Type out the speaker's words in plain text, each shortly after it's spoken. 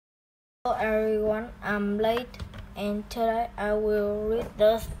Hello everyone, I'm late and today I will read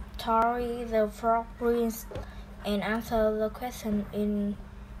the story The Frog Prince and answer the question in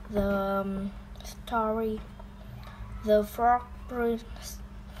the story. The Frog Prince.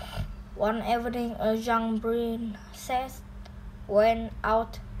 One evening a young princess went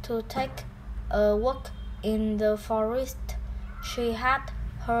out to take a walk in the forest. She had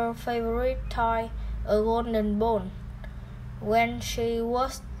her favorite toy, a golden ball. When she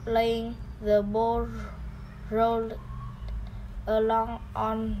was playing, the ball rolled along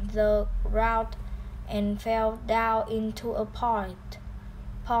on the ground and fell down into a pond.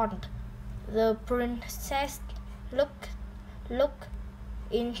 The princess looked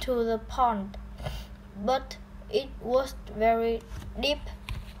into the pond, but it was very deep.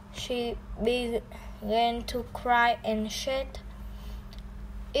 She began to cry and said,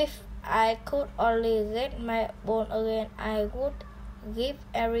 "If I could only get my ball again, I would give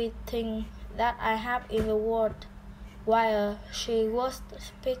everything that I have in the world." While she was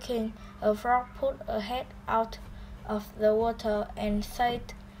speaking, a frog put a head out of the water and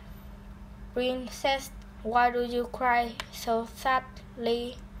said, "Princess, why do you cry so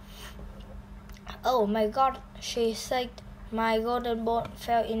sadly?" "Oh my God," she said, "my golden ball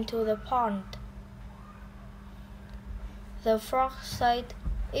fell into the pond." The frog said,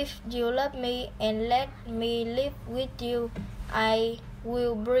 "If you love me and let me live with you, I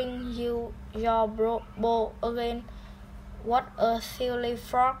will bring you your ball again." "What a silly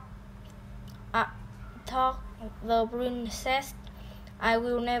frog," thought the princess. "I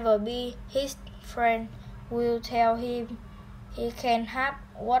will never be his friend. Will tell him he can have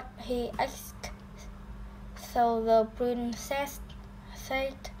what he asks." So the princess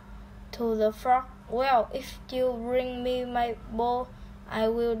said to the frog, "Well, if you bring me my ball, I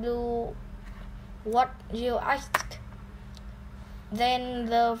will do what you ask." Then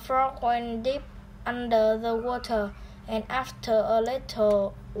the frog went deep under the water, and after a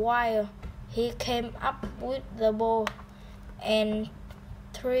little while he came up with the ball and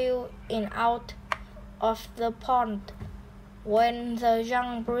threw it out of the pond. When the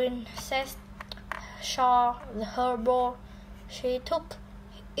young princess saw her ball, she took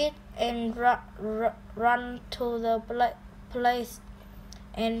it and ran to the place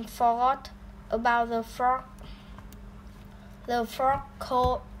and forgot about the frog. The frog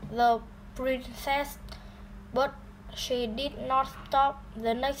called the princess, but she did not stop.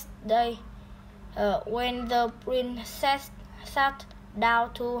 The next day, when the princess sat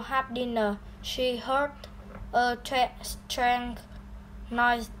down to have dinner, she heard a strange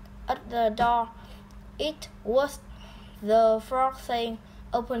noise at the door. It was the frog saying,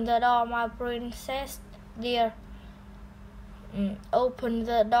 "Open the door, my princess dear. Open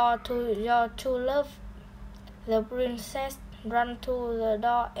the door to your true love." The princess ran to the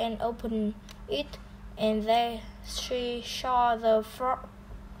door and opened it, and there she saw the frog.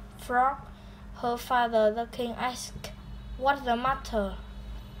 Her father, the king, asked, "What's the matter?"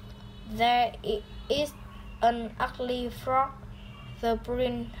 "There is an ugly frog," the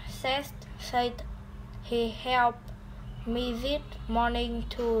princess said. "He helped me this morning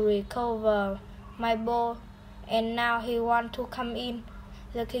to recover my ball, and now he wants to come in."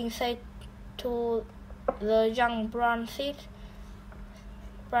 The king said to the young princess,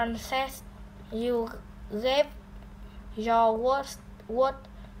 "You gave your word,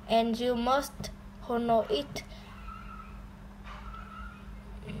 and you must honor it.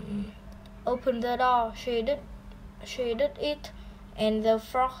 Open the door." She did it, and the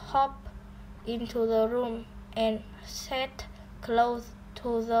frog hopped into the room and sat close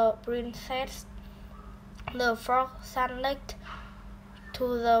to the princess. The frog sat next to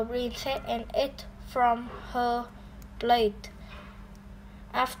the princess and ate from her plate.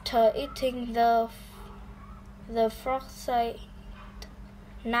 After eating, the frog said,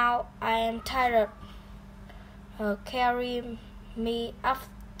 "Now I am tired. Carry me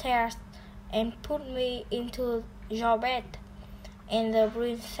upstairs and put me into your bed." And the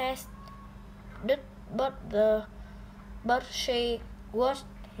princess did, but she was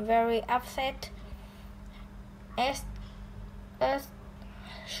very upset. As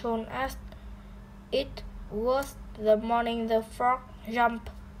soon as it was the morning, the frog jumped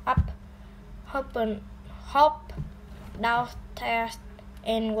up, hopped downstairs,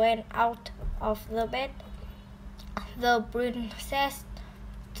 and went out of the bed. The princess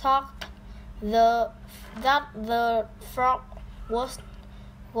thought that the frog was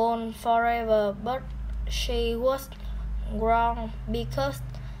gone forever, but she was wrong, because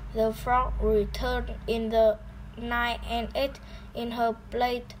the frog returned in the night and ate in her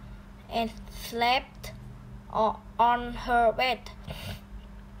plate and slept on her bed.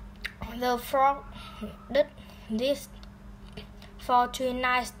 The frog did this for 3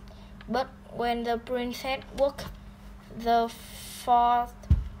 nights, but when the princess woke the fourth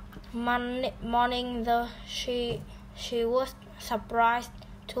morning, she was surprised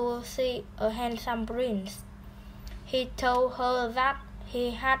to see a handsome prince. He told her that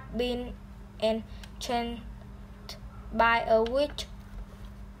he had been enchanted by a witch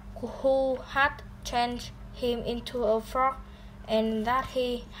who had changed him into a frog, and that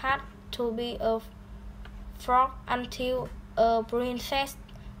he had to be a frog until a princess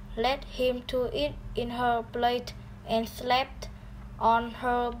led him to eat in her plate and slept on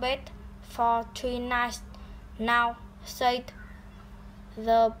her bed for 3 nights. Now, said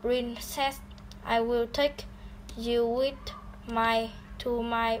the princess, I will take you with to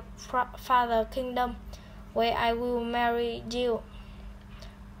my father's kingdom, where I will marry you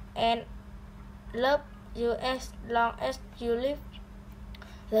and love you as long as you live.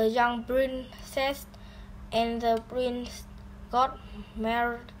 The young princess and the prince got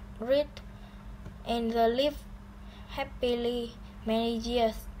married, and they lived happily many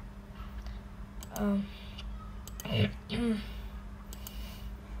years.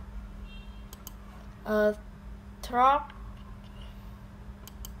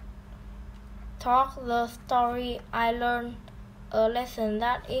 Through the story, I learned a lesson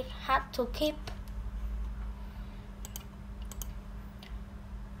that it had to keep.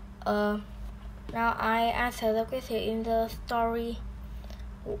 Now I answer the question in the story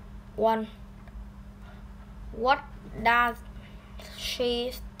 1. What does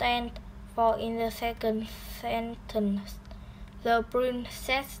she stand for in the second sentence? The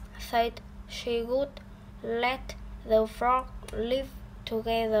princess said she would let the frog live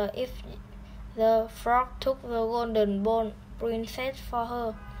together if the frog took the golden ball princess for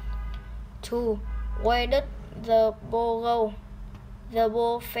her. 2. Where did the ball go? The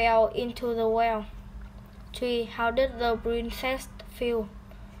ball fell into the well. 3. How did the princess feel?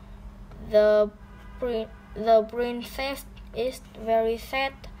 The princess is very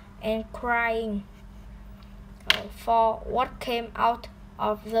sad and crying. 4. What came out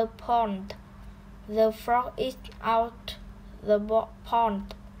of the pond? The frog is out the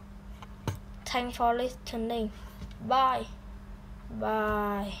pond. Thanks for listening. Bye.